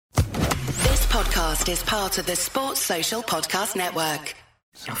podcast is part of the Sports Social Podcast Network.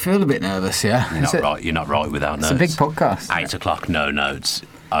 I feel a bit nervous, yeah. You're not right without notes. It's a big podcast. 8 o'clock, no notes.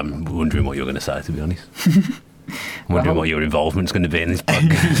 I'm wondering what you're going to say, to be honest. I'm wondering what your involvement's going to be in this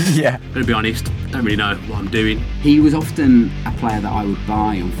podcast. Yeah. To be honest, don't really know what I'm doing. He was often a player that I would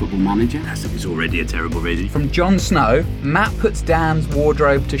buy on Football Manager. It's already a terrible reason. From Jon Snow, Matt puts Dan's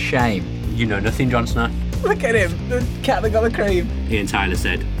wardrobe to shame. You know nothing, Jon Snow. Look at him, the cat that got the cream. Ian Taylor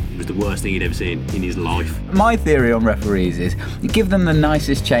said it was the worst thing he'd ever seen in his life. My theory on referees is you give them the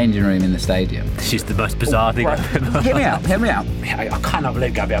nicest changing room in the stadium. This is the most bizarre thing I've ever heard. Hear me out. I cannot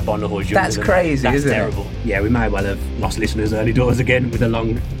believe Gabriel Bonderhor's younger That's than crazy, that. isn't it? That's terrible. Yeah, we may well have lost listeners early doors again with a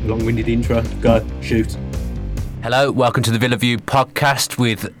long-winded intro. Go, shoot. Hello, welcome to the Villa View podcast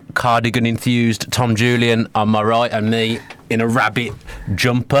with cardigan-enthused Tom Julian on my right and me in a rabbit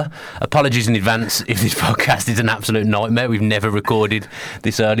jumper. Apologies in advance if this podcast is an absolute nightmare. We've never recorded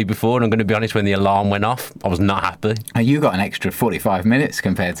this early before, and I'm going to be honest, when the alarm went off, I was not happy. You got an extra 45 minutes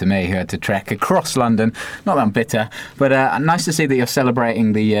compared to me, who had to trek across London. Not that I'm bitter, but nice to see that you're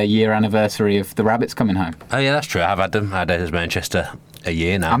celebrating the year anniversary of the Rabbits coming home. Oh yeah, that's true. I have had them. I had it as Manchester a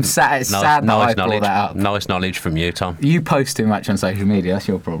year now. I'm sad. It's sad that I brought that up. Nice knowledge from you, Tom. You post too much on social media. That's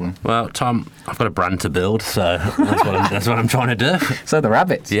your problem. Well, Tom, I've got a brand to build, so that's what I'm trying to do. So the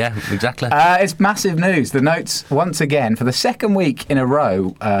Rabbits. Yeah, exactly. It's massive news. The Notes, once again, for the second week in a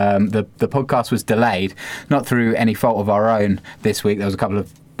row, the podcast was delayed, not through any fault of our own this week. There was a couple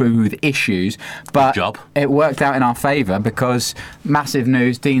of booth issues, but it worked out in our favour because massive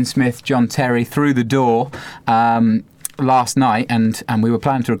news, Dean Smith, John Terry through the door last night, and we were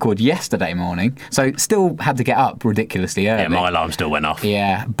planning to record yesterday morning, so still had to get up ridiculously early. Yeah, my alarm still went off.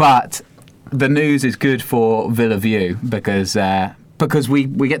 Yeah, but the news is good for Villa View because we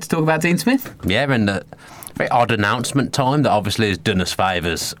get to talk about Dean Smith. Yeah, and a very odd announcement time that obviously has done us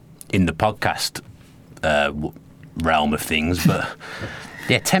favours in the podcast realm of things, but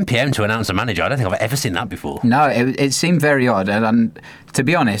yeah, 10 p.m. to announce a manager. I don't think I've ever seen that before. No, it seemed very odd. And to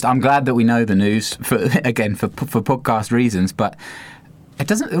be honest, I'm glad that we know the news for podcast reasons, but it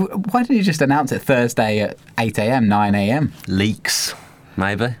doesn't. Why didn't you just announce it Thursday at 8 a.m., 9 a.m.? Leaks,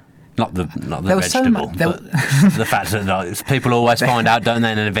 maybe. Not the there vegetable, but the fact that people always find out, don't they,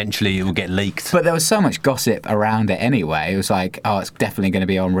 and then eventually it will get leaked. But there was so much gossip around it anyway. It was like, oh, it's definitely going to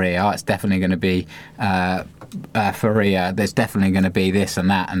be Henri. Oh, it's definitely going to be Faria. There's definitely going to be this and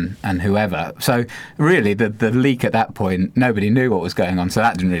that and whoever. So really, the leak at that point, nobody knew what was going on, so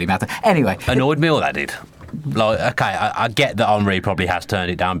that didn't really matter. Anyway. Annoyed me all that did. Like, okay, I get that Henri probably has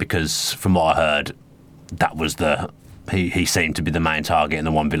turned it down because from what I heard, that was he seemed to be the main target and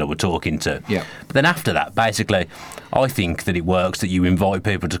the one Villa were talking to. Yeah. But then after that, basically, I think that it works that you invite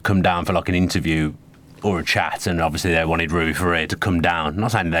people to come down for like an interview or a chat, and obviously they wanted Rui Ferreira to come down. I'm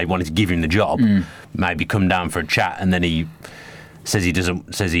not saying they wanted to give him the job, maybe come down for a chat, and then he says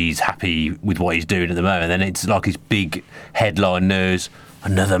he's happy with what he's doing at the moment. And then it's like his big headline news.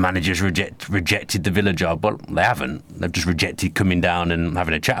 Another manager's rejected the Villa job. Well, they haven't. They've just rejected coming down and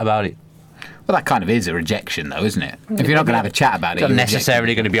having a chat about it. Well, that kind of is a rejection, though, isn't it? If you're not going to have a chat about it, you're not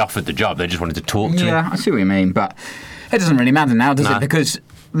necessarily going to be offered the job. They just wanted to talk to him. Yeah, I see what you mean, but it doesn't really matter now, does it? Because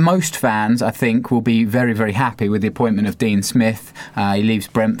most fans, I think, will be very, very happy with the appointment of Dean Smith. He leaves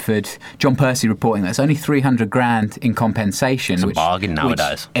Brentford. John Percy reporting that it's only 300 grand in compensation. It's a bargain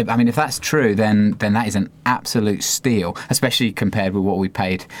nowadays. I mean, if that's true, then that is an absolute steal, especially compared with what we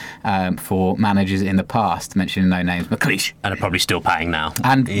paid for managers in the past, mentioning no names. McLeish. And are probably still paying now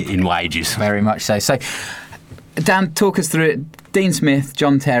and in wages. Very much so. So, Dan, talk us through it. Dean Smith,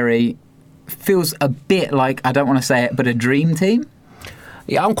 John Terry, feels a bit like, I don't want to say it, but a dream team?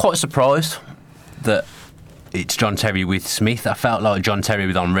 Yeah, I'm quite surprised that it's John Terry with Smith. I felt like John Terry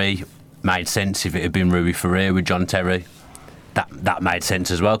with Henri made sense if it had been Rui Ferreira with John Terry. That made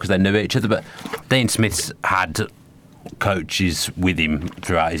sense as well because they knew each other. But Dean Smith's had coaches with him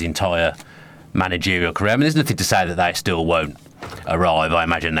throughout his entire managerial career. I mean, there's nothing to say that they still won't arrive. I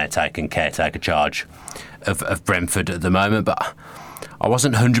imagine they're taking caretaker charge of Brentford at the moment. But I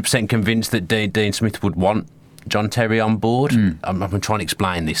wasn't 100% convinced that Dean Smith would want John Terry on board. I'm trying to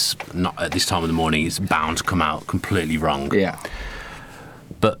explain this. Not at this time of the morning. It's bound to come out completely wrong. Yeah.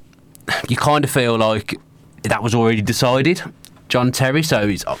 But you kind of feel like that was already decided. John Terry.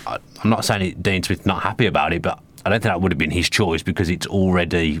 So I'm not saying Dean Smith's not happy about it, but I don't think that would have been his choice because he's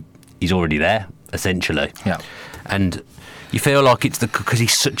already there essentially. Yeah. And you feel like it's because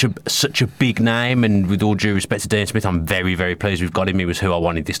he's such a big name, and with all due respect to Dean Smith, I'm very, very pleased we've got him. He was who I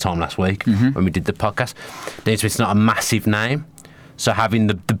wanted this time last week when we did the podcast. Dean Smith's not a massive name, so having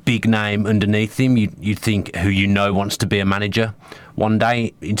the big name underneath him, you'd think who wants to be a manager one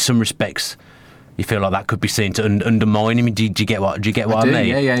day. In some respects, you feel like that could be seen to undermine him. Do you get what I mean?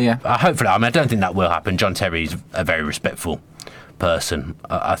 Yeah. Hopefully, I don't think that will happen. John Terry's a very respectful person,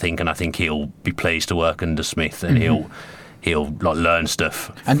 I think, and I think he'll be pleased to work under Smith, and he'll like learn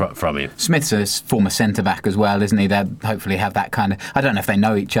stuff from him. Smith's a former centre back as well, isn't he? They'll hopefully have that kind of. I don't know if they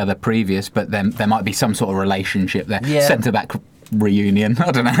know each other previous, but then there might be some sort of relationship there. Yeah. Centre back reunion.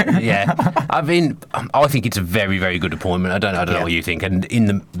 I don't know. Yeah, I mean, I think it's a very, very good appointment. I don't know what you think. And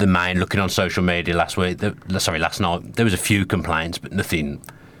in the main, looking on social media last night, there was a few complaints, but nothing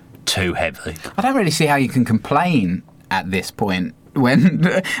too heavy. I don't really see how you can complain at this point.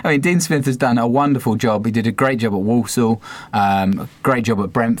 Dean Smith has done a wonderful job. He did a great job at Walsall, a great job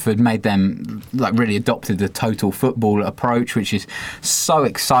at Brentford, made them really adopted the total football approach, which is so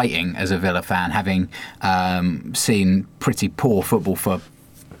exciting as a Villa fan, having seen pretty poor football for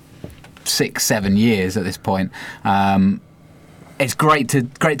 6-7 years at this point. It's great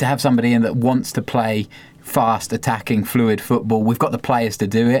to have somebody in that wants to play fast, attacking, fluid football. We've got the players to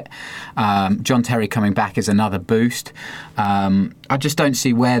do it. John Terry coming back is another boost. I just don't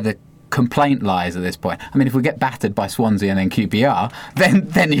see where the complaint lies at this point. I mean, if we get battered by Swansea and then QPR,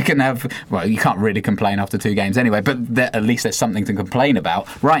 then you can have. Well, you can't really complain after 2 games anyway. But at least there's something to complain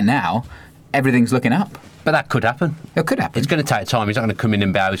about. Right now, everything's looking up. But that could happen. It could happen. It's going to take time. He's not going to come in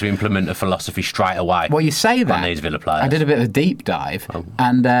and be able to implement a philosophy straight away. Well, you say that. On these Villa players. I did a bit of a deep dive,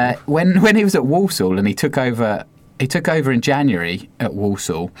 and when he was at Walsall and he took over in January at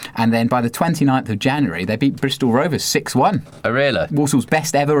Walsall, and then by the 29th of January they beat Bristol Rovers 6-1. Oh, really? Walsall's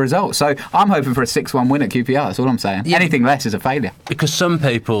best ever result. So I'm hoping for a 6-1 win at QPR. That's all I'm saying. Yeah. Anything less is a failure. Because some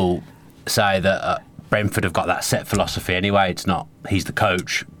people say that Brentford have got that set philosophy anyway. It's not he's the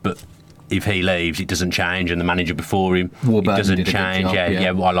coach, but if he leaves, it doesn't change, and the manager before him, Warburton it doesn't did a good change. job,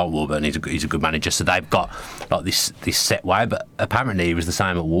 Yeah, well, I like Warburton. He's a good manager. So they've got like this set way. But apparently, he was the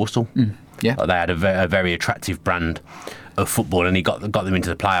same at Walsall. Yeah, they had a very attractive brand of football, and he got them into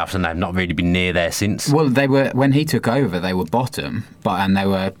the playoffs, and they've not really been near there since. Well, they were when he took over, they were bottom, and they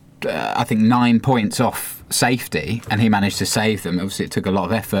were I think 9 points off safety, and he managed to save them. Obviously it took a lot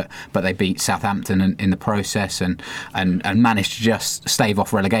of effort, but they beat Southampton in the process and managed to just stave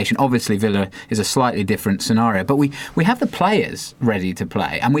off relegation. Obviously Villa is a slightly different scenario, but we have the players ready to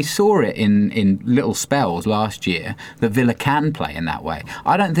play, and we saw it in little spells last year that Villa can play in that way.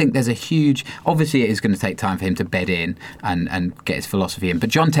 I don't think there's a huge. Obviously it is going to take time for him to bed in and get his philosophy in, but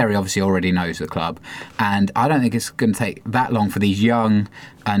John Terry obviously already knows the club, and I don't think it's going to take that long for these young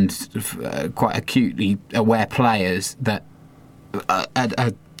and quite acutely aware players that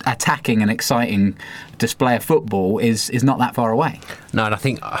attacking and exciting display of football is not that far away. No, and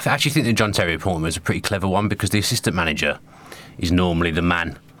I actually think the John Terry appointment was a pretty clever one, because the assistant manager is normally the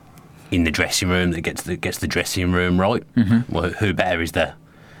man in the dressing room that gets the dressing room right. Well, who better is there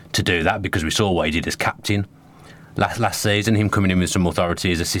to do that? Because we saw what he did as captain last season, him coming in with some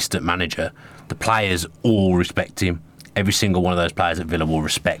authority as assistant manager. The players all respect him. Every single one of those players at Villa will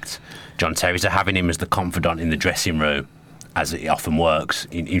respect John Terry. So having him as the confidant in the dressing room, as it often works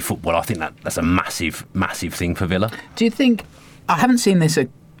in football, I think that's a massive, massive thing for Villa. Do you think... I haven't seen this at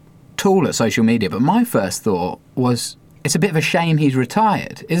all at social media, but my first thought was it's a bit of a shame he's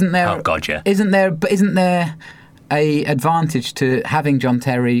retired. Isn't there... Oh, God, yeah. Isn't there a advantage to having John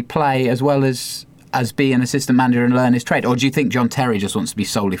Terry play as well as be an assistant manager and learn his trade? Or do you think John Terry just wants to be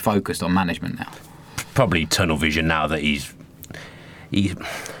solely focused on management now? Probably tunnel vision now that he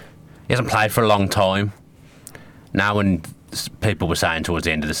hasn't played for a long time. Now, when people were saying towards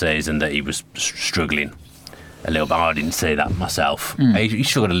the end of the season that he was struggling a little bit, I didn't see that myself. He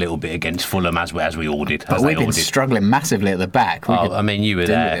struggled a little bit against Fulham, as we all did. But we've been struggling massively at the back. You were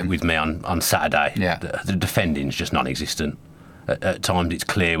there with me on Saturday. Yeah. The defending's just non-existent. At times it's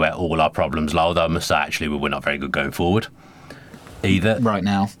clear where all our problems lie, although I must say actually we're not very good going forward either. Right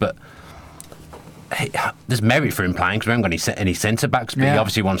now. But there's merit for him playing, because we haven't got any centre-backs, but he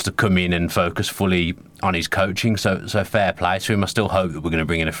obviously wants to come in and focus fully on his coaching, so fair play to him. I still hope that we're going to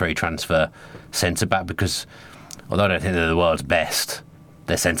bring in a free transfer centre-back, because although I don't think they're the world's best,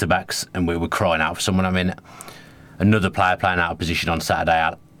 they're centre-backs, and we were crying out for someone. I mean, another player playing out of position on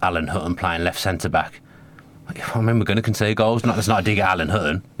Saturday, Alan Hutton playing left centre-back. I mean, we're going to concede goals. That's not a dig at Alan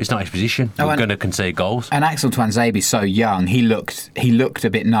Hutton. It's not his position. We're going to concede goals. And Axel Tuanzebe's so young. He looked a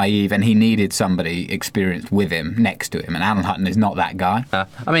bit naive, and he needed somebody experienced with him, next to him. And Alan Hutton is not that guy.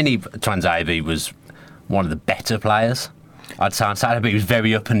 Tuanzebe was one of the better players, I'd say, on Saturday, but he was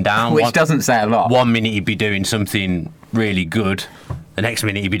very up and down. Which doesn't say a lot. 1 minute he'd be doing something really good, The next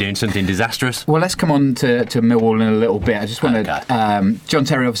minute he'd be doing something disastrous. Well, let's come on to Millwall in a little bit. I just want to... John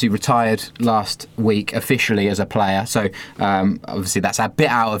Terry obviously retired last week officially as a player, so obviously that's a bit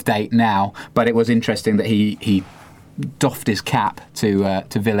out of date now, but it was interesting that he doffed his cap to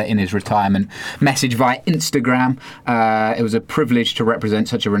Villa in his retirement message via Instagram. It was a privilege to represent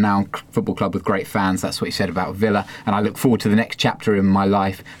such a renowned football club with great fans. That's what he said about Villa, and I look forward to the next chapter in my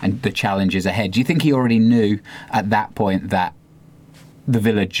life and the challenges ahead. Do you think he already knew at that point that the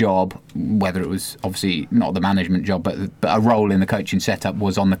Villa job, whether it was obviously not the management job, but a role in the coaching setup,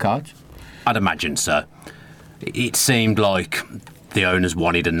 was on the cards? I'd imagine so. It seemed like the owners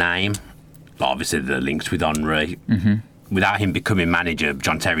wanted a name. Obviously, the links with Henry. Mm-hmm. Without him becoming manager,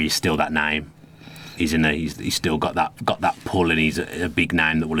 John Terry is still that name. He's still got that pull, and he's a big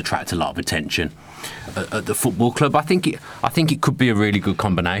name that will attract a lot of attention at the football club. I think it could be a really good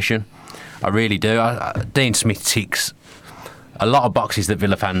combination. I really do. Dean Smith ticks a lot of boxes that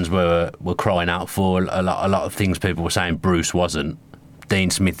Villa fans were crying out for. A lot of things people were saying Bruce wasn't. Dean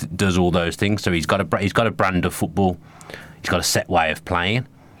Smith does all those things. So he's got a brand of football. He's got a set way of playing.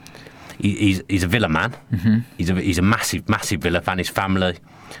 He's a Villa man. Mm-hmm. He's a massive Villa fan. His family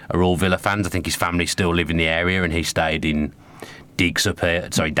are all Villa fans. I think his family still live in the area, and he stayed in digs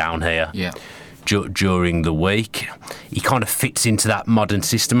down here. Yeah. During the week, he kind of fits into that modern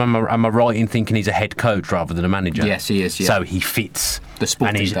system. Am I right in thinking he's a head coach rather than a manager? Yes, he is. Yeah. So he fits the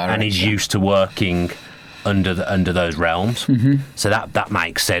sporting director, and he's used to working under those realms. Mm-hmm. So that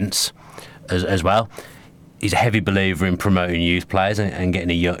makes sense as well. He's a heavy believer in promoting youth players and getting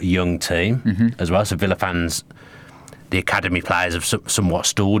a young team as well. So Villa fans, the academy players have somewhat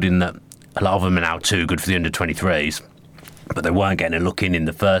stalled in that a lot of them are now too good for the under-23s, but they weren't getting a look in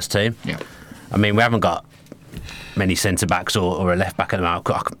the first team. Yeah. I mean, we haven't got many centre-backs or a left-back at the moment.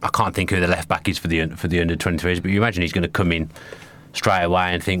 I can't think who the left-back is for the under-23s, but you imagine he's going to come in straight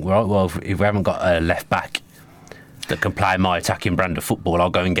away and think, well, if we haven't got a left-back that can play my attacking brand of football, I'll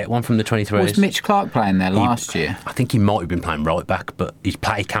go and get one from the 23s. Was Mitch Clark playing there last year? I think he might have been playing right back, but he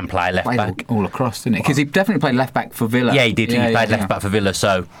can play left back. All across, didn't he? Because he definitely played left back for Villa. Yeah, he did. He played left back for Villa.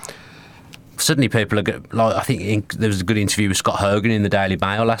 So suddenly people are like. I think there was a good interview with Scott Hogan in the Daily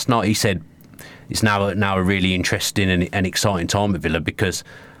Mail last night. He said it's now a really interesting and exciting time at Villa because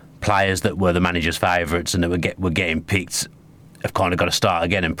players that were the manager's favourites and that were getting picked have kind of got to start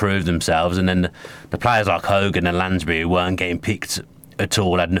again and prove themselves, and then the players like Hogan and Lansbury who weren't getting picked at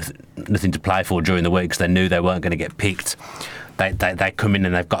all, had nothing to play for during the week because they knew they weren't going to get picked. They come in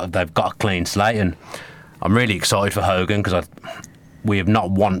and they've got a clean slate, and I'm really excited for Hogan because we have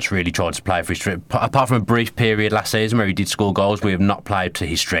not once really tried to play for his strength. Apart from a brief period last season where he did score goals, we have not played to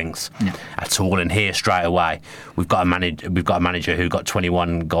his strengths at all. And here straight away, we've got a manager who got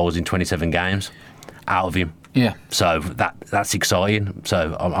 21 goals in 27 games out of him. Yeah. So that's exciting.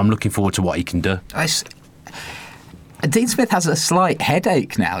 So I'm looking forward to what he can do. Dean Smith has a slight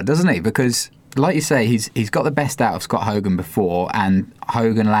headache now, doesn't he? Because, like you say, he's got the best out of Scott Hogan before, and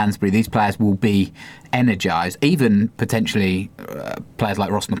Hogan, Lansbury, these players will be energised. Even potentially players like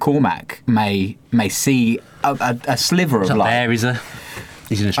Ross McCormack may see a sliver of light.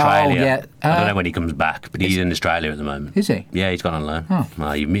 He's in Australia. Oh, yeah. I don't know when he comes back, but he's in Australia at the moment. Is he? Yeah, he's gone on loan. Oh.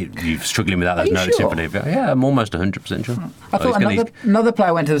 Well, you're struggling without those notes sure? in front of you. Yeah, I'm almost 100% sure. I thought another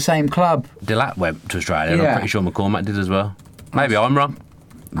player went to the same club. Delat went to Australia, and I'm pretty sure McCormack did as well. Maybe I'm wrong.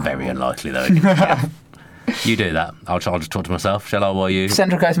 Very unlikely, though. Yeah. You do that. I'll just talk to myself, shall I, while you...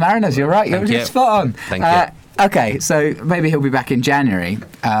 Central Coast Mariners, you're right. You're spot on. Thank you. Okay, so maybe he'll be back in January.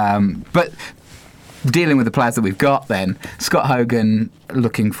 But dealing with the players that we've got then, Scott Hogan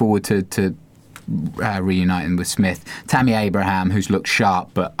looking forward to reuniting with Smith. Tammy Abraham, who's looked sharp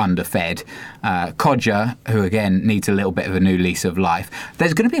but underfed. Codger, who again needs a little bit of a new lease of life.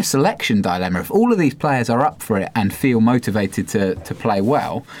 There's going to be a selection dilemma. If all of these players are up for it and feel motivated to play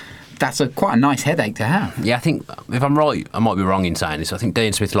well, that's quite a nice headache to have. Yeah, I think, if I'm right, I might be wrong in saying this, I think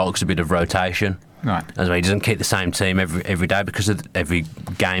Dean Smith likes a bit of rotation. Right. As well, he doesn't keep the same team every day because of every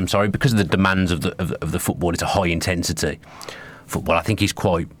game. Because of the demands of the football. It's a high intensity football. I think he's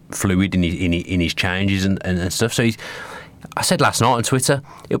quite fluid in his changes and stuff. So I said last night on Twitter,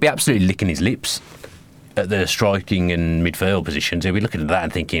 he'll be absolutely licking his lips at the striking and midfield positions. He'll be looking at that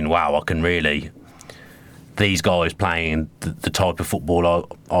and thinking, "Wow, I can really." These guys playing the type of football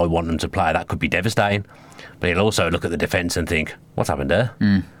I want them to play. That could be devastating. But he'll also look at the defence and think, "What's happened there?"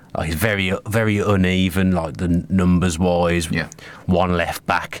 He's very, very uneven, like the numbers wise. Yeah. One left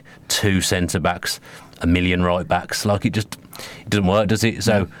back, two centre backs, a million right backs. Like it doesn't work, does it?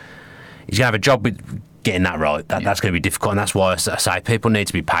 So he's gonna have a job with getting that right. That's going to be difficult, and that's why I say people need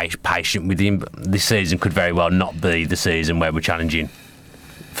to be patient with him. This season could very well not be the season where we're challenging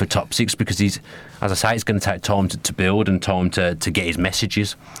for top 6 because he's, as I say, it's going to take time to build and time to get his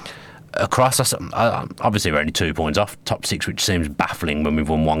messages across. Obviously, we're only 2 points off top 6, which seems baffling when we've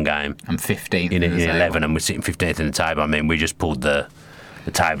won one game. And 15th in 11, and we're sitting 15th in the table. I mean, we just pulled the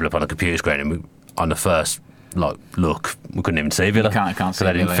table up on the computer screen, and on the first look, we couldn't even see Villa. Can't see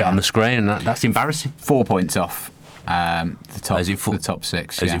they didn't Villa, fit on the screen, and that's embarrassing. 4 points off the top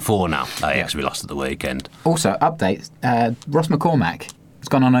 6. Is it 4 now? Oh, yeah, because we lost at the weekend. Also, update, Ross McCormack has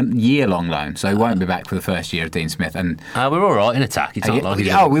gone on a year-long loan, so he won't be back for the first year of Dean Smith. And we're all right in attack. It's not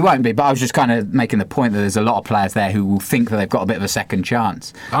like we won't be, but I was just kind of making the point that there's a lot of players there who will think that they've got a bit of a second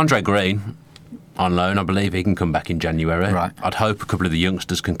chance. Andre Green, on loan, I believe he can come back in January. Right. I'd hope a couple of the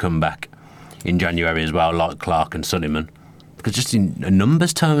youngsters can come back in January as well, like Clark and Suleiman. Because just in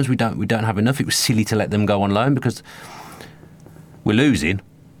numbers terms, we don't have enough. It was silly to let them go on loan because we're losing.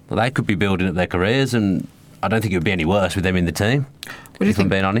 Well, they could be building up their careers, and I don't think it would be any worse with them in the team. What do you think? I'm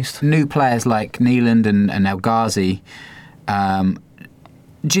being honest. New players like Neeland and El Ghazi, do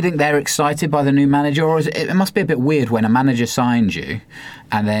you think they're excited by the new manager, or it must be a bit weird when a manager signs you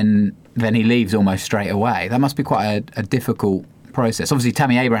and then he leaves almost straight away? That must be quite a difficult process. Obviously,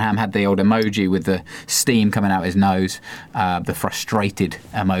 Tammy Abraham had the old emoji with the steam coming out his nose, the frustrated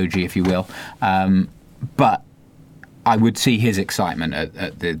emoji, if you will. But I would see his excitement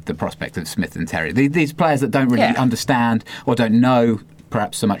at the prospect of Smith and Terry. These players that don't really understand or don't know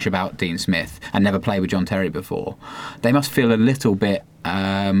perhaps so much about Dean Smith and never played with John Terry before, they must feel a little bit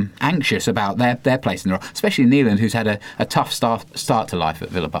anxious about their place in the role, especially Neeland, who's had a tough start to life at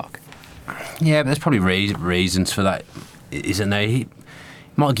Villa Park. Yeah, but there's probably reasons for that, isn't there? He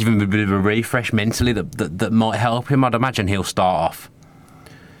might give him a bit of a refresh mentally that might help him. I'd imagine he'll start off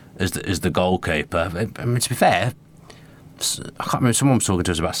as the goalkeeper. I mean, to be fair, I can't remember, someone was talking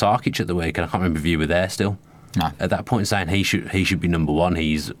to us about Sarkic at the week, and I can't remember if you were there still. No. At that point, saying he should be number one.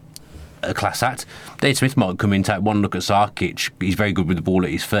 He's a class act. Dean Smith might come in, take one look at Sarkic. He's very good with the ball at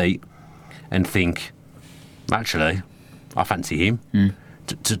his feet, and think, actually, I fancy him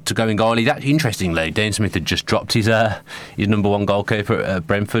to go in goal. Interestingly, Dean Smith had just dropped his number one goalkeeper at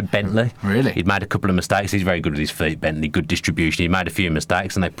Brentford, Bentley. Really? He'd made a couple of mistakes. He's very good with his feet, Bentley. Good distribution. He made a few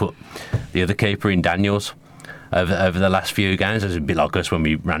mistakes, and they put the other keeper in, Daniels, over the last few games. It was a bit like us when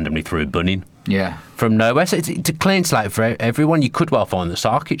we randomly threw Bunning from nowhere. So it's a clean slate for everyone. You could well find that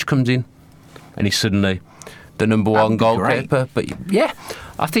Sarkic comes in and he's suddenly the number one goalkeeper. But yeah,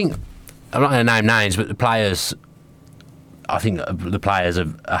 I think, I'm not going to name names, but the players, I think the players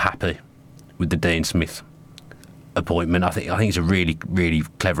are happy with the Dean Smith appointment. I think it's a really, really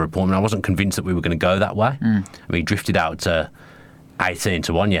clever appointment. I wasn't convinced that we were going to go that way. I mean, he drifted out to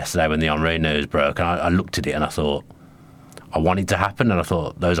 18-1 yesterday when the Henry news broke, and I looked at it and I thought, I want it to happen, and I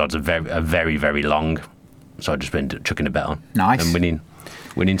thought those odds are very, very long. So I just been chucking a bet on. Nice. And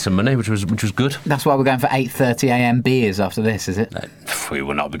winning some money, which was good. That's why we're going for 8:30 a.m. beers after this, is it? We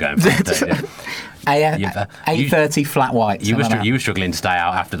will not be going for 8:30 flat whites. You were struggling to stay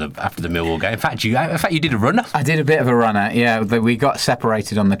out after the Millwall game. In fact, you did a runner. I did a bit of a runner. Yeah, we got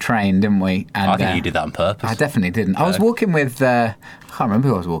separated on the train, didn't we? And I think you did that on purpose. I definitely didn't. I was walking with. I can't remember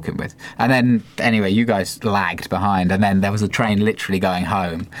who I was walking with. And then, anyway, you guys lagged behind, and then there was a train literally going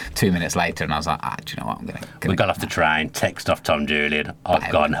home 2 minutes later, and I was like, do you know what, I'm going to... We got off the train, text off Tom Julian,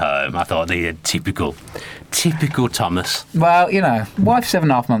 I've gone home. I thought, the typical Thomas. Well, wife's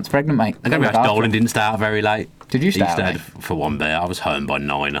 7.5 months pregnant, mate. I'm going to be honest, Dolan didn't stay out very late. Did you stay out He stayed late? for one beer. I was home by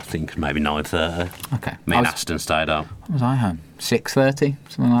 9, I think, maybe 9:30. Okay. Me and Aston stayed home. When was I home? 6:30?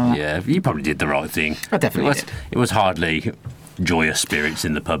 Something like that? Yeah, you probably did the right thing. I definitely did. It was hardly joyous spirits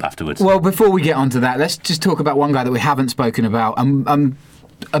in the pub afterwards. Well, before we get onto that, let's just talk about one guy that we haven't spoken about.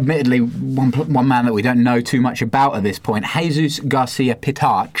 Admittedly, one man that we don't know too much about at this point, Jesus Garcia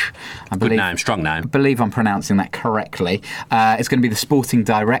Pitach. Good name, strong name. I believe I'm pronouncing that correctly. It's going to be the sporting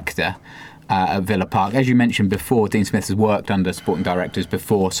director at Villa Park. As you mentioned before, Dean Smith has worked under sporting directors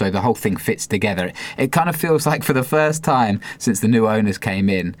before, so the whole thing fits together. It kind of feels like for the first time since the new owners came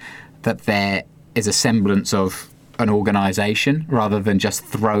in that there is a semblance of an organisation rather than just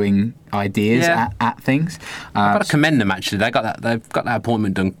throwing ideas at things. I've got to commend them, actually. They've got that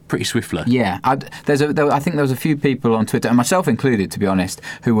appointment done pretty swiftly. Yeah. I think there was a few people on Twitter, and myself included, to be honest,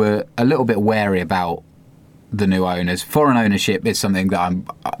 who were a little bit wary about the new owners. Foreign ownership is something that I'm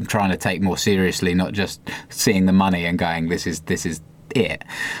trying to take more seriously, not just seeing the money and going, this is it.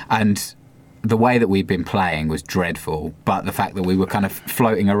 And the way that we've been playing was dreadful, but the fact that we were kind of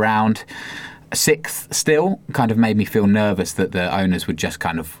floating around sixth still kind of made me feel nervous that the owners would just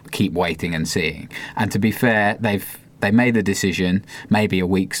kind of keep waiting and seeing. And to be fair, they made the decision maybe a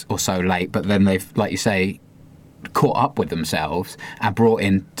week or so late, but then they've, like you say, caught up with themselves and brought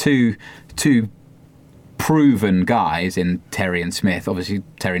in two proven guys in Terry and Smith. Obviously,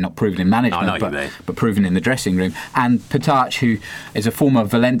 Terry not proven in management, but proven in the dressing room. And Petach, who is a former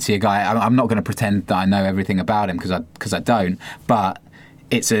Valencia guy. I'm not going to pretend that I know everything about him because I don't. But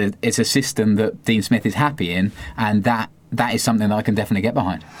it's a system that Dean Smith is happy in, and that is something that I can definitely get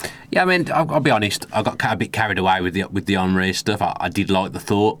behind. Yeah, I mean, I'll be honest. I got a bit carried away with the Henry stuff. I did like the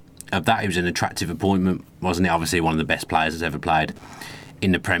thought of that. It was an attractive appointment, wasn't it? Obviously, one of the best players that's ever played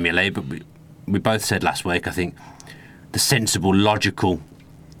in the Premier League. But we both said last week, I think the sensible, logical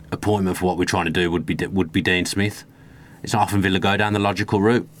appointment for what we're trying to do would be Dean Smith. It's not often Villa go down the logical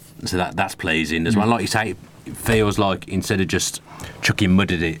route, so that's pleasing as well. Like you say, it feels like instead of just chucking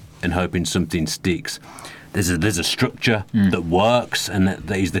mud at it and hoping something sticks, there's a structure that works, and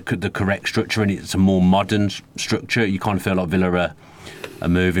that is the correct structure, and it's a more modern structure. You kind of feel like Villa are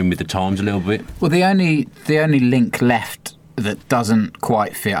moving with the times a little bit. Well, the only link left that doesn't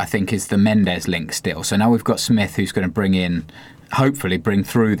quite fit, I think, is the Mendes link still. So now we've got Smith, who's going to hopefully bring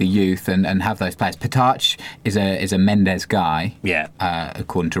through the youth and have those players. Petach is a Mendes guy,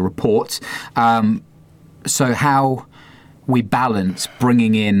 according to reports. So how we balance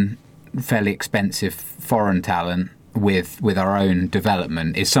bringing in fairly expensive foreign talent with our own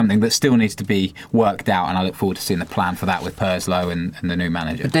development is something that still needs to be worked out, and I look forward to seeing the plan for that with Purslow and the new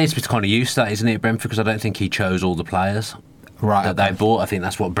manager. But Dean Smith's kind of used to that, isn't he, at Brentford? Because I don't think he chose all the players they bought. I think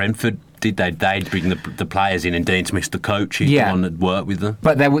that's what Brentford did. They'd bring the players in, and Dean Smith's the coach. He's the one that worked with them.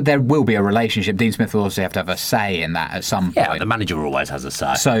 But there will be a relationship. Dean Smith will also have to have a say in that at some point. Yeah, the manager always has a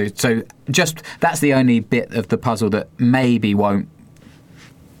say. So just that's the only bit of the puzzle that maybe won't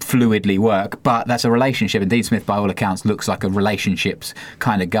fluidly work, but that's a relationship, and Dean Smith, by all accounts, looks like a relationships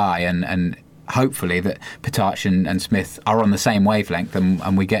kind of guy, and hopefully that Petach and Smith are on the same wavelength,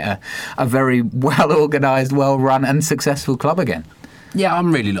 and we get a very well organised, well run and successful club again. Yeah,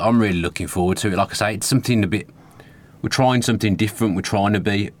 I'm really looking forward to it. Like I say, it's something we're trying something different. We're trying to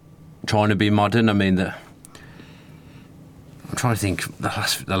be modern. I mean, I'm trying to think.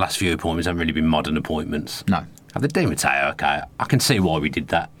 The last few appointments haven't really been modern appointments. No. The Di Matteo, okay, I can see why we did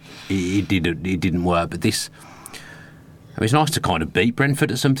that. It didn't work, but this. I mean, it's nice to kind of beat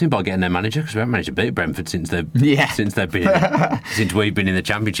Brentford at something by getting their manager, because we haven't managed to beat Brentford since we've been in the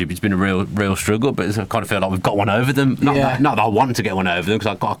Championship. It's been a real struggle, but I kind of feel like we've got one over them. Not that I want to get one over them,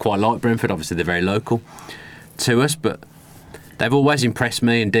 because I quite like Brentford. Obviously, they're very local to us, but they've always impressed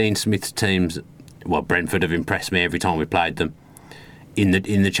me. And Dean Smith's teams, well, Brentford have impressed me every time we played them in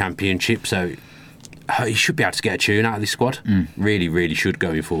the Championship. So he should be able to get a tune out of this squad. Really, really should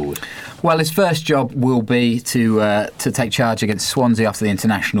going forward. Well, his first job will be to take charge against Swansea after the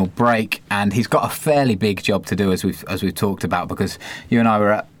international break, and he's got a fairly big job to do, as we've talked about, because you and I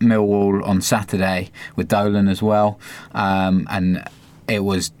were at Millwall on Saturday with Dolan as well, and it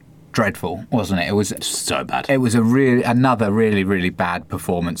was dreadful, wasn't it? It was so bad. It was another really, really bad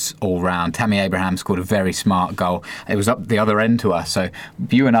performance all round. Tammy Abraham scored a very smart goal. It was up the other end to us, so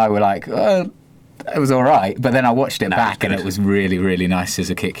you and I were like, oh, it was all right, but then I watched it back and it was really, really nice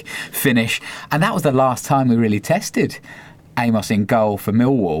scissor kick finish. And that was the last time we really tested Amos in goal for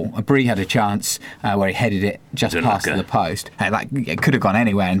Millwall. Bree had a chance where he headed it just past the post. It could have gone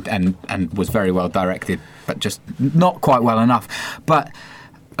anywhere and was very well directed, but just not quite well enough. But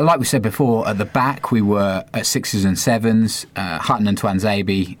like we said before, at the back we were at 6s and 7s. Hutton and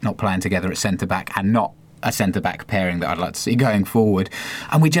Twanzebe not playing together at centre-back, and not a centre-back pairing that I'd like to see going forward.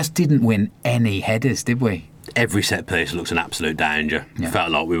 And we just didn't win any headers, did we? Every set piece looks an absolute danger. Yeah. Felt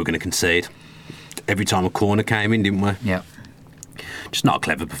like we were going to concede every time a corner came in, didn't we? Yeah. Just not a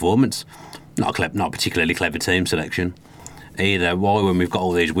clever performance. Not a particularly clever team selection either. Why, when we've got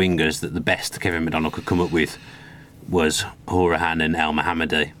all these wingers, that the best Kevin McDonald could come up with was Hourahan and El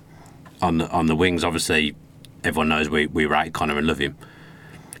Mohammadi on the wings. Obviously, everyone knows we rate Connor and love him.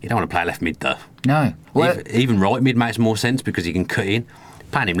 You don't want to play left mid though. No. Well, even right mid makes more sense because he can cut in.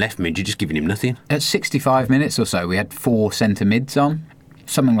 Playing him left mid, you're just giving him nothing. At 65 minutes or so, we had 4 centre mids on,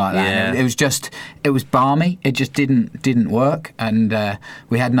 something like that. Yeah. It was balmy. It just didn't work, and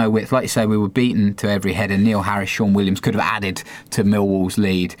we had no width. Like you say, we were beaten to every header. Neil Harris, Sean Williams could have added to Millwall's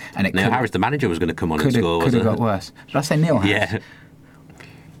lead, and Neil Harris, the manager, was going to come on and score. Could have got worse. Did I say Neil Harris? Yeah.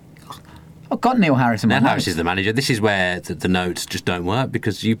 I've got Neil Harris in my Neil Harris notes. is the manager. This is where the notes just don't work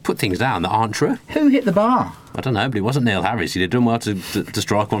because you put things down that aren't true. Who hit the bar? I don't know, but it wasn't Neil Harris. He'd have done well to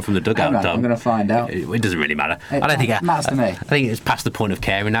strike one from the dugout. Hang on, I'm going to find out. It doesn't really matter. It I don't think matters to me. I think it's past the point of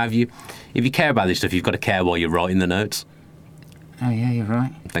caring now. If you care about this stuff, you've got to care while you're writing the notes. Oh, yeah, you're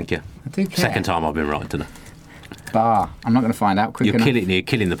right. Thank you. I do care. Second time I've been right today. Bar. I'm not going to find out quick enough. You're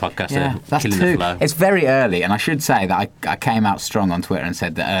killing the podcast Yeah, there. that's Killing two. the flow. It's very early, and I should say that I came out strong on Twitter and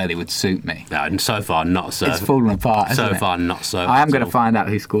said that early would suit me. No, and so far, not so. It's fallen apart, hasn't So it? far, not so. I am going to find out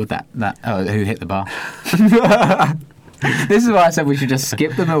who scored who hit the bar. This is why I said we should just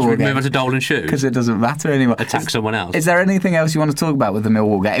skip the Millwall Move game. on to Dolan shoes. Because it doesn't matter anymore. Attack someone else. Is there anything else you want to talk about with the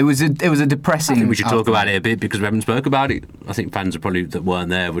Millwall game? It was a depressing. I think we should talk about afternoon. it a bit because we haven't spoke about it. I think fans that weren't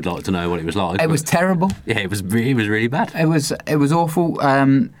there would like to know what it was like. It was terrible. Yeah, it was really bad. It was awful.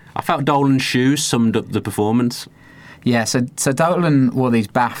 I felt Dolan's shoes summed up the performance. Yeah, so Dolan wore these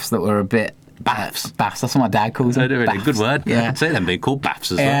baths that were a bit. Baths? Baths, that's what my dad calls them. Really Baths. good word. Yeah. Say them being called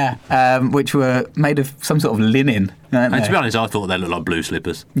baths as well. Yeah, which were made of some sort of linen. And to be honest, I thought they looked like blue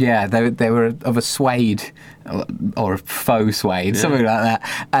slippers. Yeah, they were of a suede or a faux suede, something like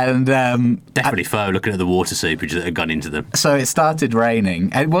that. And Definitely faux, looking at the water seepage that had gone into them. so it started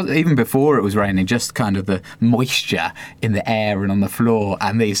raining. It was even before it was raining, just kind of the moisture in the air and on the floor,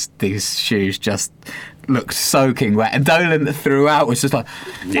 and these shoes just looked soaking wet. And Dolan throughout was just like,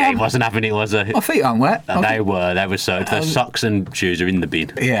 Yeah, he wasn't having it, was he? my feet aren't wet. They were soaked. Those socks and shoes are in the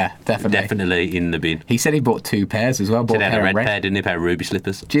bin. Yeah, definitely. Definitely in the bin. He said he bought 2 pairs as well. Bought Did he a have pair a of red pair, didn't he? A pair of ruby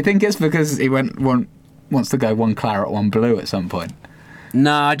slippers. Do you think it's because he wants to go one claret, one blue at some point?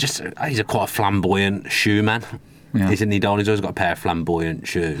 No, he's a quite flamboyant shoe man. Yeah. Isn't he, Dolan? He's always got a pair of flamboyant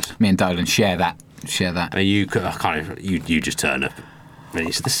shoes. Me and Dolan share that. I mean, you just turn up. I mean,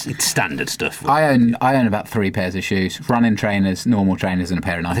 it's standard stuff. I own about 3 pairs of shoes: running trainers, normal trainers, and a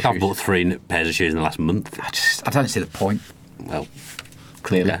pair of nice I think shoes. I've bought 3 pairs of shoes in the last month. I don't see the point. Well,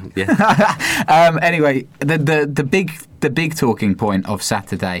 Clearly. yeah. Anyway, the big talking point of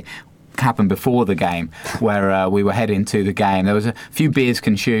Saturday happened before the game, where we were heading to the game. There was a few beers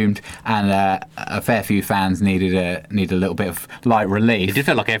consumed, and a fair few fans needed a little bit of light relief. It did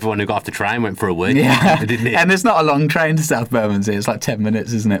feel like everyone who got off the train went for a wee. Yeah, Didn't it? and there's not a long train to South Bermondsey. It's like 10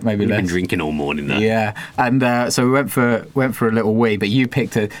 minutes, isn't it? Maybe We've less. been drinking all morning though. Yeah, and so we went for a little wee, but you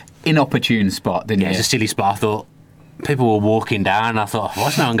picked an inopportune spot, didn't Yeah, you? it's a silly spot. I thought people were walking down, and I thought,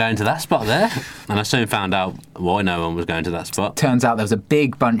 why's no one going to that spot there? And I soon found out why no one was going to that spot. Turns out there was a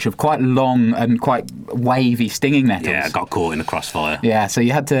big bunch of quite long and quite wavy stinging nettles. Yeah, I got caught in the crossfire. Yeah, so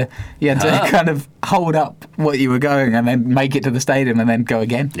you had to Hurt. kind of hold up what you were going and then make it to the stadium and then go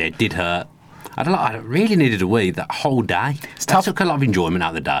again. Yeah, it did hurt. I really needed a wee that whole day. That tough. took a lot of enjoyment out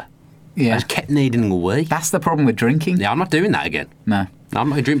of the day. I Yeah, just kept needing a wee. that's the problem with drinking. Yeah, I'm not doing that again. No, I'm not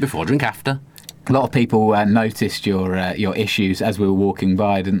going to drink before, drink after. a lot of people noticed your issues as we were walking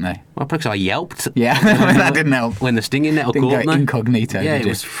by, didn't they? Well, because I yelped. Yeah, that didn't help. When the stinging nettle Didn't caught go me. incognito. Yeah, did it you?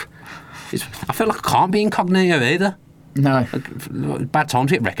 was. I feel like I can't be incognito either. No. Bad time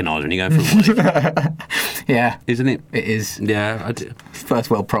to get recognised when you go for a week, Yeah, isn't it? it is. Yeah, First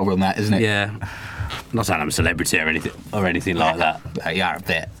world problem, that, isn't it? yeah. I'm not saying I'm a celebrity or anything like that. You are a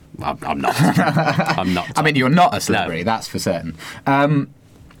bit. I'm not. I'm not. I mean, you're not a celebrity, that's for certain.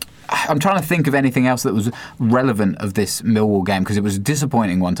 I'm trying to think of anything else that was relevant of this Millwall game, because it was a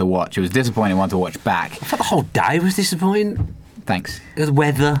disappointing one to watch. It was a disappointing one to watch back. I felt the whole day was disappointing. Thanks. The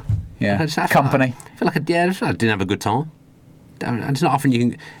weather. Yeah. I felt Company. I feel like I didn't have a good time. And it's not often you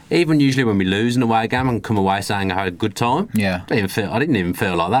can, even usually when we lose an away game, I can come away saying I had a good time. Yeah. I didn't even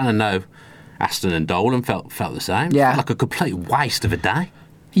feel like that. And I know Aston and Dolan felt the same. Yeah. Felt like a complete waste of a day.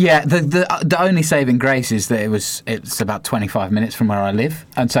 Yeah, the only saving grace is that it's about 25 minutes from where I live,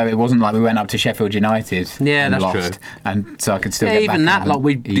 and so it wasn't like we went up to Sheffield United Yeah, and that's lost, true. and so I could still Yeah, get back even that, in like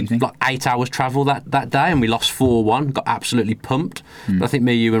we the evening. did like 8 hours travel that day, and we lost 4-1. Got absolutely pumped. But I think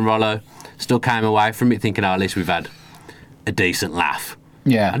me, you, and Rollo still came away from it thinking, oh, at least we've had a decent laugh.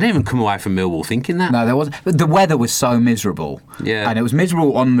 Yeah. I didn't even come away from Millwall thinking that. No, there wasn't. But the weather was so miserable. Yeah. And it was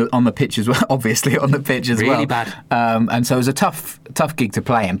miserable on the pitch as well, obviously on the pitch as well. Really bad. And so it was a tough gig to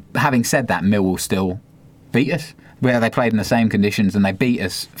play. And having said that, Millwall still beat us. Where they played in the same conditions and they beat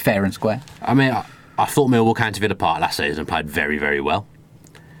us fair and square. I mean, I thought Millwall came to Villa Park last season and played very, very well.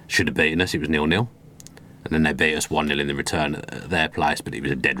 Should have beaten us. It was 0-0. And then they beat us 1-0 in the return at their place, but it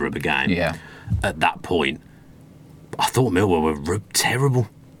was a dead rubber game. Yeah. At that point, I thought Millwall were terrible.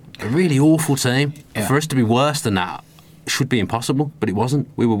 A really awful team. Yeah. For us to be worse than that should be impossible, but it wasn't.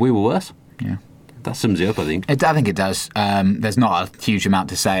 We were worse. Yeah. That sums it up, I think. I think it does. There's not a huge amount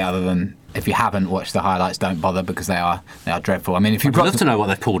to say other than if you haven't watched the highlights, don't bother because they are dreadful. I mean, if you've I'd love to know what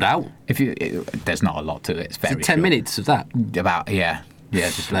they've pulled out. There's not a lot to it. It's very 10 short. minutes of that.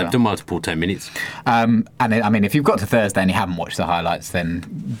 Just They've done well to pull 10 minutes. And I mean, if you've got to Thursday and you haven't watched the highlights, then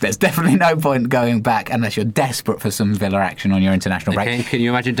there's definitely no point going back unless you're desperate for some Villa action on your international break. Can you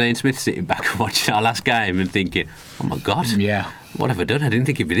imagine Dean Smith sitting back and watching our last game and thinking, oh my God, what have I done? I didn't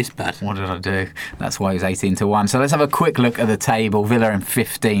think it'd be this bad. What did I do? That's why it was 18-1. So let's have a quick look at the table. Villa in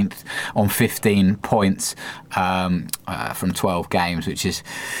 15th on 15 points from 12 games, which is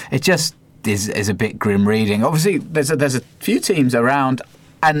a bit grim reading. Obviously, there's a few teams around,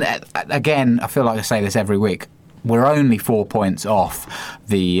 and again, I feel like I say this every week. We're only 4 points off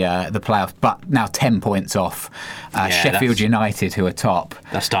the playoffs, but now 10 points off Sheffield United, who are top.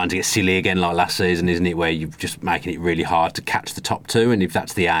 That's starting to get silly again, like last season, isn't it? Where you're just making it really hard to catch the top two, and if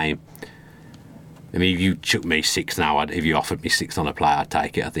that's the aim, I mean, if you chuck me 6 now, if you offered me 6 on a play, I'd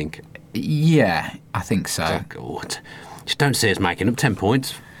take it. I think. Yeah, I think so. Just don't see us making up 10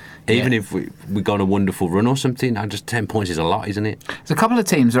 points. Even if we got a wonderful run or something, 10 points is a lot, isn't it? There's a couple of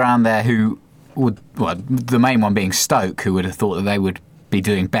teams around there who the main one being Stoke, who would have thought that they would be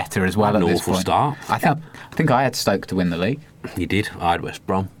doing better as well at this point. An awful start. I think I had Stoke to win the league. You did. I had West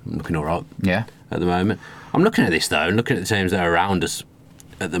Brom. I'm looking all right. Yeah. At the moment, I'm looking at this though, and looking at the teams that are around us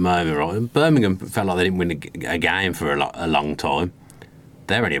at the moment. Right, Birmingham felt like they didn't win a game for a long time.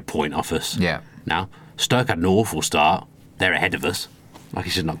 They're only a point off us. Yeah. Now Stoke had an awful start. They're ahead of us. Like,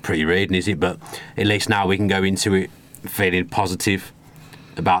 it's just not pretty reading, is it? But at least now we can go into it feeling positive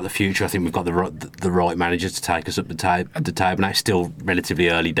about the future. I think we've got the right manager to take us up the table. Now it's still relatively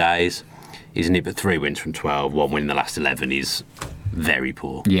early days, isn't it? But 3 wins from 12, 1 win in the last 11 is very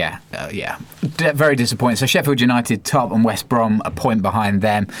poor. Yeah. Very disappointing. So Sheffield United top and West Brom a point behind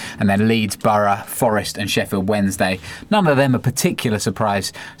them, and then Leeds, Borough, Forest and Sheffield Wednesday. None of them a particular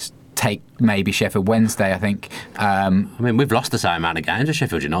surprise. Take maybe Sheffield Wednesday, I think. I mean, we've lost the same amount of games as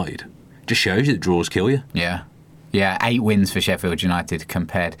Sheffield United. Just shows you that draws kill you. Yeah, 8 wins for Sheffield United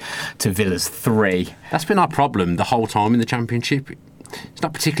compared to Villa's 3. That's been our problem the whole time in the Championship. It's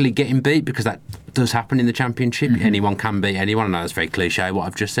not particularly getting beat, because that does happen in the Championship. Mm-hmm. Anyone can beat anyone. I know that's very cliche what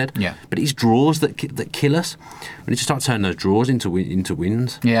I've just said. Yeah. But it's draws that kill us. We need to start turning those draws into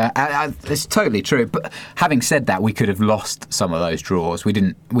wins. Yeah, it's totally true. But having said that, we could have lost some of those draws. We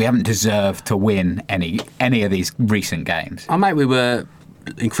haven't deserved to win any of these recent games. Oh mate, we were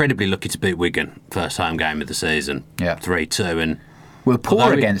incredibly lucky to beat Wigan first home game of the season. Yeah. 3-2, and we were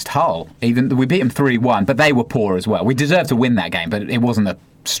poor against Hull. Even we beat them 3-1, but they were poor as well. We deserved to win that game, but it wasn't a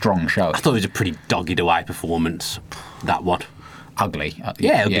strong show. I thought it was a pretty dogged away performance, that one. Ugly.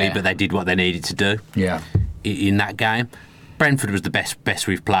 Ugly, but they did what they needed to do. Yeah. In that game. Brentford was the best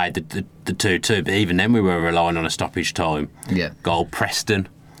we've played, the 2-2, but even then we were relying on a stoppage time goal. Preston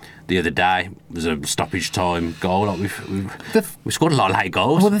the other day was a stoppage time goal. Like we scored a lot of late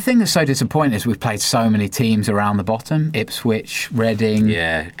goals. Well, the thing that's so disappointing is we've played so many teams around the bottom: Ipswich, Reading.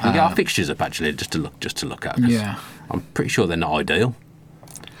 Yeah, can we get our fixtures up actually, just to look at? Yeah, I'm pretty sure they're not ideal.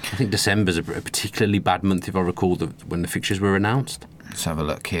 I think December's a particularly bad month, if I recall, when the fixtures were announced. Let's have a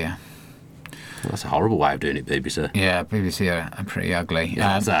look here. Well, that's a horrible way of doing it, BBC. Yeah, BBC are pretty ugly.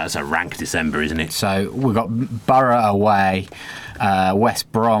 Yeah, that's a rank December, isn't it? So we've got Borough away,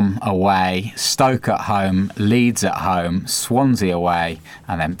 West Brom away, Stoke at home, Leeds at home, Swansea away,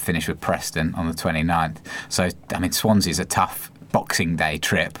 and then finish with Preston on the 29th. So, I mean, Swansea's a tough Boxing Day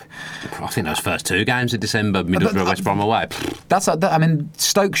trip. I think those first 2 games of December, Middlesbrough, West Brom away.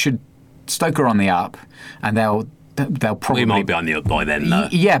 Stoke are on the up, and they'll probably... We might be on the up by then, though.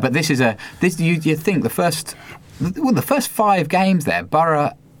 Yeah, but you think the first 5 games there,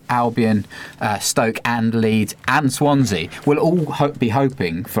 Borough, Albion, Stoke and Leeds and Swansea will all be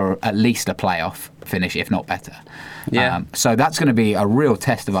hoping for at least a playoff finish, if not better. Yeah. So that's going to be a real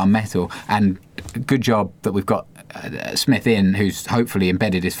test of our mettle, and good job that we've got Smith in, who's hopefully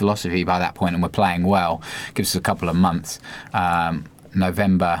embedded his philosophy by that point, and we're playing well. Gives us a couple of months.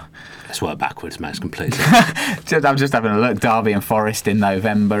 November. Let's work backwards, mate. It's complete sense. I'm just having a look. Derby and Forest in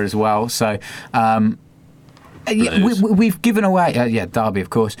November as well. So we've given away. Derby, of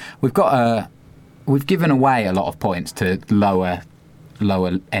course. We've given away a lot of points to lower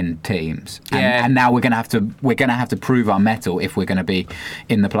end teams, and now we're going to have to prove our mettle if we're going to be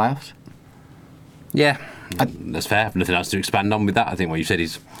in the playoffs. Yeah, that's fair. I have nothing else to expand on with that. I think what you said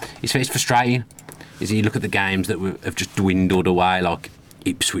is it's frustrating. Is you look at the games that have just dwindled away, like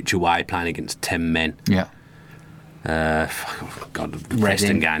Ipswich away playing against 10 men. Yeah. God, the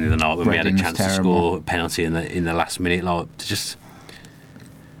Preston game the other night when we had a chance to score a penalty in the last minute. Like,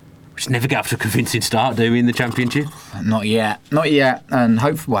 we just never get off to a convincing start, do we, in the Championship? Not yet. And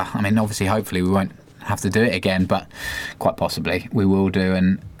hopefully we won't have to do it again, but quite possibly we will do.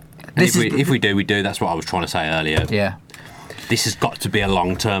 And if we do, we do. That's what I was trying to say earlier. Yeah. This has got to be a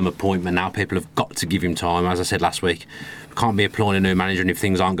long-term appointment now. People have got to give him time. As I said last week, we can't be employing a new manager, and if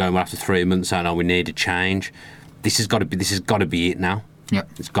things aren't going well after 3 months, saying, "Oh, we need a change." This has got to be it now. Yeah,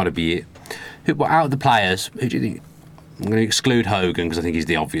 it's got to be it. Out of the players, who do you think? I'm going to exclude Hogan because I think he's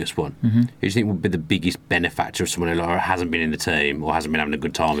the obvious one. Mm-hmm. Who do you think would be the biggest benefactor of someone who hasn't been in the team or hasn't been having a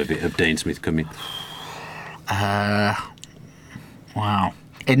good time of Dean Smith coming? Wow.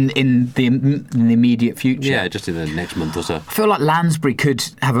 In the immediate future? Yeah, just in the next month or so. I feel like Lansbury could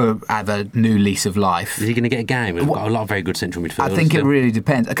have a new lease of life. Is he going to get a game? We've got a lot of very good central midfielders. I think it really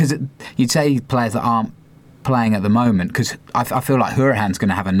depends, because you'd say players that aren't playing at the moment, because I feel like Hourihan's going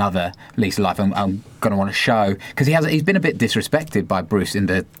to have another lease of life. I'm going to want to show, because he's been a bit disrespected by Bruce in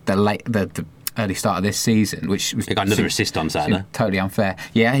the early start of this season, which was, he got another assist on Saturday. Totally unfair.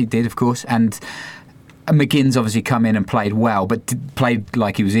 Yeah, he did, of course, and McGinn's obviously come in and played well, but played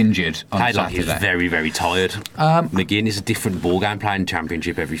like he was injured on Saturday. Like he was very, very tired. McGinn is a different ballgame, playing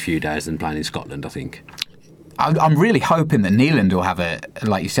Championship every few days than playing in Scotland, I think. I'm really hoping that Neeland will have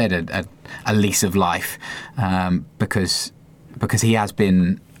like you said, a lease of life, because he has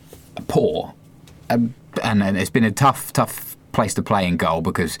been poor, and it's been a tough place to play in goal,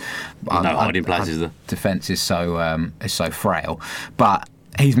 because hiding places. The defence is so frail, but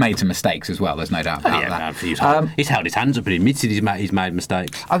he's made some mistakes as well. There's no doubt about that. He's held his hands up and admitted he's made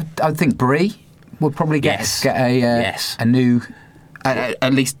mistakes. I think Bree will probably get a new,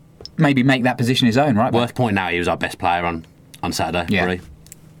 at least maybe make that position his own. Right. Worth pointing out, he was our best player on Saturday. Yeah. Bree.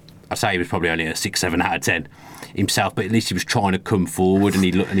 I'd say he was probably only a 6-7 out of 10 himself, but at least he was trying to come forward and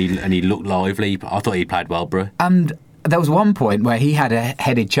he looked lively. I thought he played well, Bree. And there was one point where he had a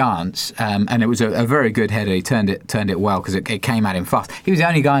headed chance, and it was a very good header. He turned it well, because it came at him fast. He was the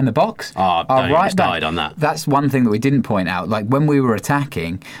only guy in the box. Right died on that. That's one thing that we didn't point out. Like, when we were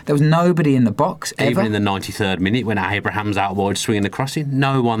attacking, there was nobody in the box ever. Even in the 93rd minute, when Abraham's out wide swinging the crossing,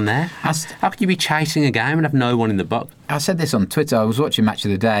 no one there. How could you be chasing a game and have no one in the box? I said this on Twitter. I was watching Match of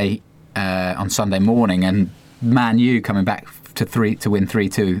the Day on Sunday morning, and Man U coming back to win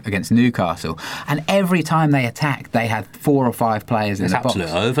 3-2 against Newcastle, and every time they attacked, they had 4 or 5 players in the box. It's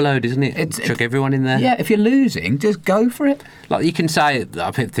absolute overload, isn't it? Chuck everyone in there. Yeah, if you're losing, just go for it. Like, you can say,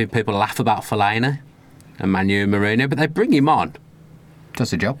 I think people laugh about Fellaini and Manu Marino, but they bring him on.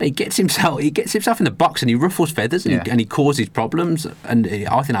 Does the job. He gets himself in the box and he ruffles feathers and he causes problems, and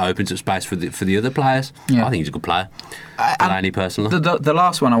I think that opens up space for the other players. I think he's a good player. Fellaini, personally. The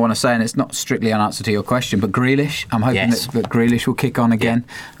last one I want to say, and it's not strictly an answer to your question, but Grealish. I'm hoping that Grealish will kick on again.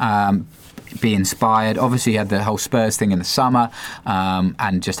 Yeah. Be inspired. Obviously, he had the whole Spurs thing in the summer,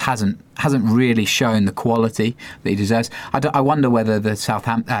 and just hasn't really shown the quality that he deserves. I wonder whether the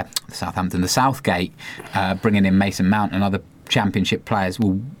Southgate, bringing in Mason Mount and other Championship players,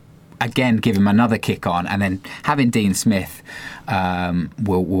 will again give him another kick on, and then having Dean Smith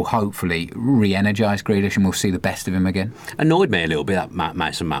will hopefully re-energise Grealish, and we'll see the best of him again. Annoyed me a little bit that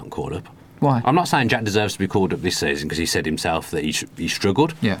Mason Mount called up. Why? I'm not saying Jack deserves to be called up this season, because he said himself that he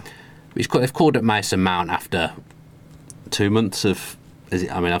struggled. Yeah. They've called up Mason Mount after 2 months of...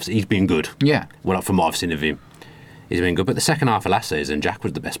 obviously he's been good. Yeah. Well, from what I've seen of him, he's been good. But the second half of last season, Jack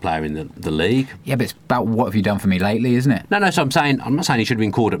was the best player in the league. Yeah, but it's about what have you done for me lately, isn't it? No. So I'm not saying he should have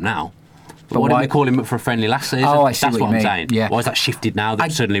been called up now. But why didn't we call him up for a friendly last season? Oh, I see. That's what you I'm mean. saying. Yeah. Why has that shifted now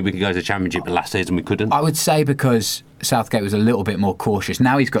that suddenly we can go to the Championship, but last season we couldn't? I would say because Southgate was a little bit more cautious.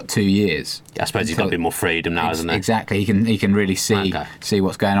 Now he's got 2 years. I suppose he's got a bit more freedom now, hasn't he? Exactly. He can really see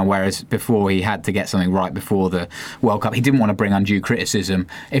what's going on. Whereas before, he had to get something right before the World Cup. He didn't want to bring undue criticism.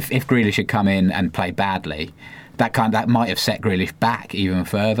 If Grealish had come in and played badly, that might have set Grealish back even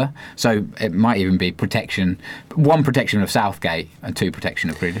further. So it might even be protection. 1, protection of Southgate, and 2, protection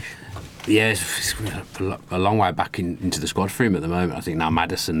of Grealish. Yeah, it's a long way back into the squad for him at the moment. I think now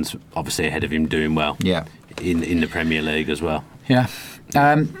Maddison's obviously ahead of him doing well. Yeah. In the Premier League as well. Yeah.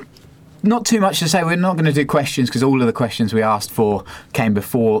 Not too much to say. We're not going to do questions, because all of the questions we asked for came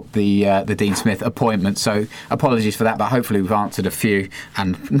before the Dean Smith appointment. So apologies for that, but hopefully we've answered a few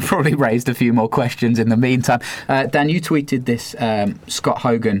and probably raised a few more questions in the meantime. Dan, you tweeted this Scott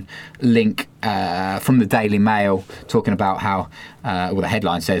Hogan link from the Daily Mail, talking about how, the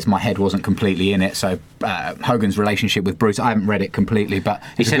headline says, "My head wasn't completely in it." So Hogan's relationship with Bruce. I haven't read it completely, but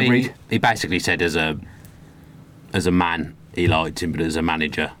he basically said as a man he liked him, but as a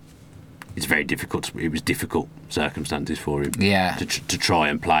manager, it's very difficult. It was difficult circumstances for him. Yeah. To try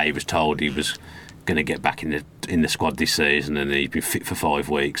and play. He was told he was going to get back in in the squad this season, and he's been fit for 5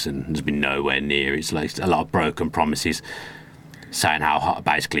 weeks and has been nowhere near. It's like a lot of broken promises, saying how hard,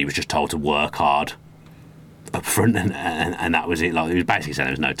 basically he was just told to work hard up front, and that was it. Like, he was basically saying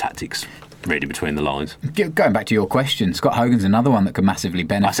there was no tactics reading between the lines. Going back to your question, Scott Hogan's another one that could massively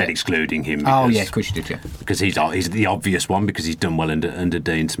benefit. I said excluding him. Oh, yeah, of course you did, yeah. Because he's the obvious one, because he's done well under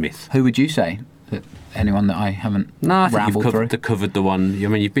Dean Smith. Who would you say? Anyone that I haven't rambled through? Covered the one. I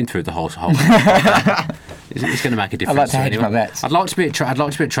mean, you've been through the whole. It's going to make a difference. I'd like to hedge my bets. I'd like to be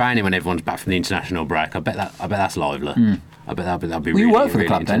at training when everyone's back from the international break. I bet that's lively. I bet that'll be. Well, really, you work for the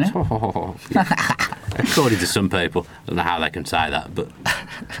really club, don't you? According to some people, I don't know how they can say that, but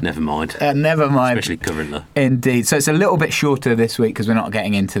never mind. Never mind. Especially currently. Indeed. So it's a little bit shorter this week because we're not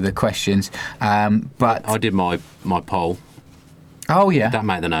getting into the questions. But I did my poll. Oh yeah. Did that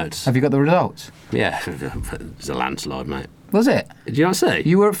make the notes? Have you got the results? Yeah, it's a landslide, mate. Was it? Did you not see?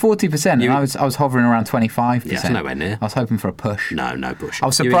 You were at 40%, and I was hovering around 25%. Yeah, it's nowhere near. I was hoping for a push. No push. I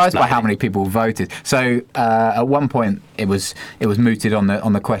was surprised by how many people voted. So at one point it was mooted on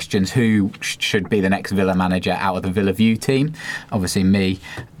the questions who should be the next Villa manager out of the Villa View team. Obviously me,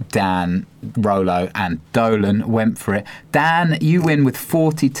 Dan, Rolo and Dolan went for it. Dan, you win with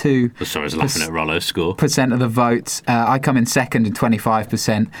 42%. Sorry, I was laughing at Rolo's score. Percent of the votes. I come in second in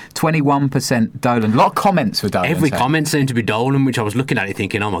 25%. 21% Dolan. A lot of comments for Dolan. Every comment seemed to be Dolan, which I was looking at it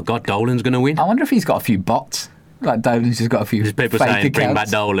thinking, oh my God, Dolan's going to win. I wonder if he's got a few bots. Like Dolan's just got a few. There's people fake saying, bring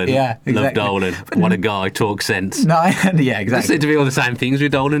accounts. back Dolan. Yeah, exactly. Love Dolan. What a guy, talk sense. No, yeah, It exactly. seems to be all the same things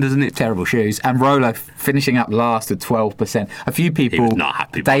with Dolan, doesn't it? Terrible shoes. And Rolo finishing up last at 12%. A few people. He was not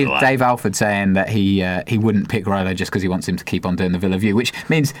happy, by the way. Dave Alford saying that he wouldn't pick Rolo just because he wants him to keep on doing the Villa View, which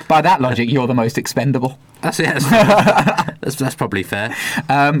means by that logic you're the most expendable. That's probably fair.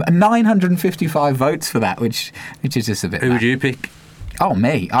 955 votes for that, which is just a bit. Who would you pick? Oh,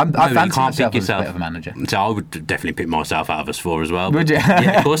 me. I fancy can't myself pick as a yourself. bit of a manager. So I would definitely pick myself out of us four as well. Would you?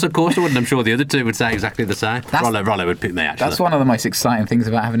 Yeah, of course I would. I'm sure the other two would say exactly the same. Rollo would pick me, actually. That's one of the most exciting things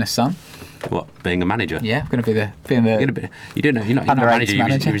about having a son. What, being a manager? Yeah, going to be the you don't know, you're not a underage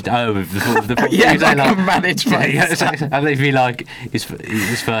manager. manager. Yeah, like a management. I think be like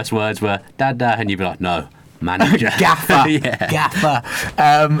his first words were "Dad," and you'd be like, "No, manager." Gaffer. Yeah. Gaffer.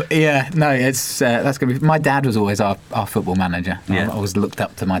 It's that's going to be. My dad was always our football manager. Yeah. I always looked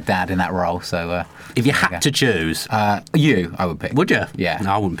up to my dad in that role. So if you had to choose, I would pick. Would you? Yeah.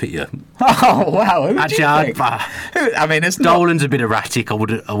 No, I wouldn't pick you. Oh wow! Who would Actually, you pick? I mean, it's not. Dolan's a bit erratic. I would.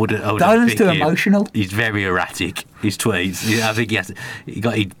 Dolan's too emotional. He's very erratic. His tweets. I think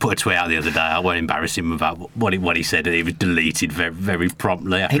he put a tweet out the other day. I won't embarrass him about what he said. He was deleted very, very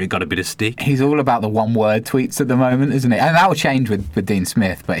promptly after he got a bit of stick. He's all about the one-word tweets at the moment, isn't he? And that will change with Dean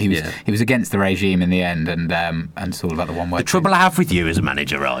Smith, but he was against the regime in the end, and it's all about the one-word. The trouble I have with you as a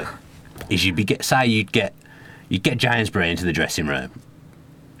manager, right, is you'd get James Bree into the dressing room,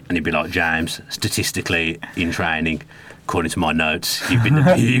 and he'd be like, James, statistically in training, according to my notes, you've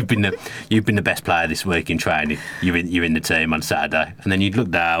been the best player this week in training. You're in the team on Saturday, and then you'd look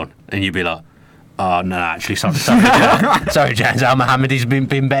down and you'd be like, oh no, actually, sorry, James. Sorry, James. Al Mohammedi's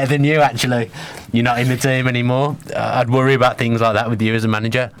been better than you. Actually, you're not in the team anymore. I'd worry about things like that with you as a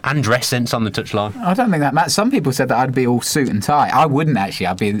manager, and dress sense on the touchline. I don't think that matters. Some people said that I'd be all suit and tie. I wouldn't actually.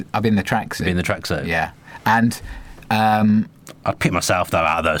 I'd be in the tracksuit. Be in the tracksuit. Yeah, and I'd pick myself though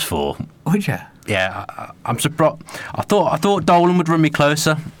out of those four. Would you? Yeah, I'm surprised. I thought Dolan would run me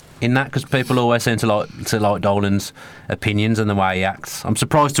closer in that, because people always seem to like Dolan's opinions and the way he acts. I'm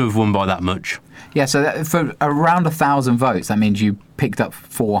surprised to have won by that much. Yeah, so for around 1,000 votes, that means you picked up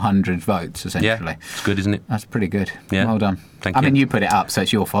 400 votes, essentially. Yeah, it's good, isn't it? That's pretty good. Yeah. Well done. Thank you. I mean, you put it up, so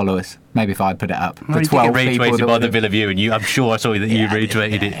it's your followers. Maybe if I'd put it up. Well, The 12 people retweeted that by would the have- Villa View, and I'm sure I saw that you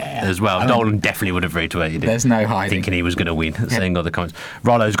retweeted it as well. Dolan definitely would have retweeted it. There's no hiding. Thinking he was going to win, seeing other comments.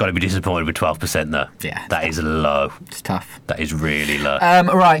 Rollo's got to be disappointed with 12% though. Yeah. That is low. It's tough. That is really low.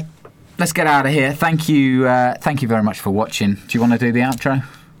 Right, let's get out of here. Thank you very much for watching. Do you want to do the outro?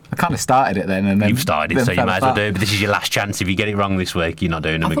 I kind of started it then, and then You've started it, then so you fell might as well apart. do it. But this is your last chance. If you get it wrong this week, you're not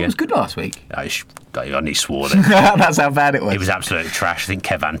doing them I thought again. it was good last week. I only swore then. That's how bad it was. It was absolute trash. I think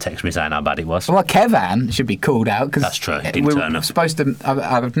Kevan texted me saying how bad it was. Well, Kevan should be called out because That's true. He didn't turn up. Supposed to.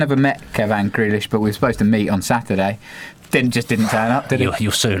 I've never met Kevan Grealish, but we were supposed to meet on Saturday. Didn't turn up, did he?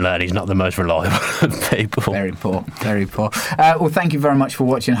 You'll soon learn he's not the most reliable of people. Very poor, very poor. Well, thank you very much for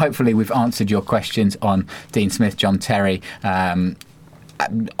watching. Hopefully, we've answered your questions on Dean Smith, John Terry.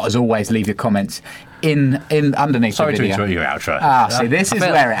 As always, leave your comments in underneath Sorry the to video. interrupt your outro. See, this is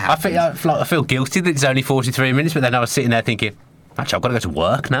where it happens. I feel guilty that it's only 43 minutes, but then I was sitting there thinking, actually, I've got to go to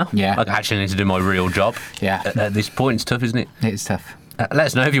work now. Yeah. Like, I actually need to do my real job. Yeah. At this point, it's tough, isn't it? It's tough. Let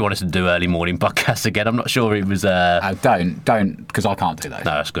us know if you want us to do early morning podcasts again. I'm not sure it was... Don't, because I can't do those.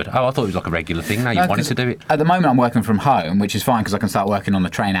 No, that's good. Oh, I thought it was like a regular thing. Now you wanted to do it. At the moment, I'm working from home, which is fine because I can start working on the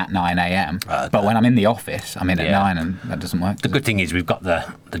train at 9 a.m. But when I'm in the office, I'm in at 9 and that doesn't work. The good thing is we've got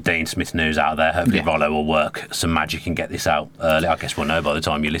the Dean Smith news out there. Hopefully Rollo will work some magic and get this out early. I guess we'll know by the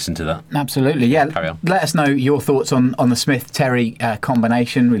time you listen to that. Absolutely, yeah. Carry on. Let us know your thoughts on the Smith-Terry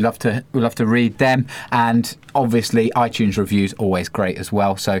combination. We'd love to read them. And obviously, iTunes reviews always great as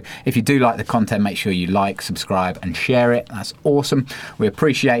well. So if you do like the content, make sure you like, subscribe and share it. That's awesome. We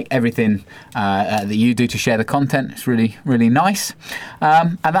appreciate everything that you do to share the content. It's really, really nice.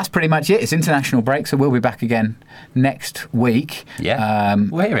 And that's pretty much it. It's international break, so we'll be back again next week. Yeah,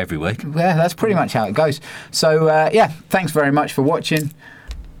 we're here every week. Yeah, that's pretty much how it goes. So, thanks very much for watching.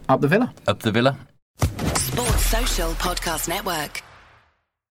 Up the Villa. Up the Villa. Sports Social Podcast Network.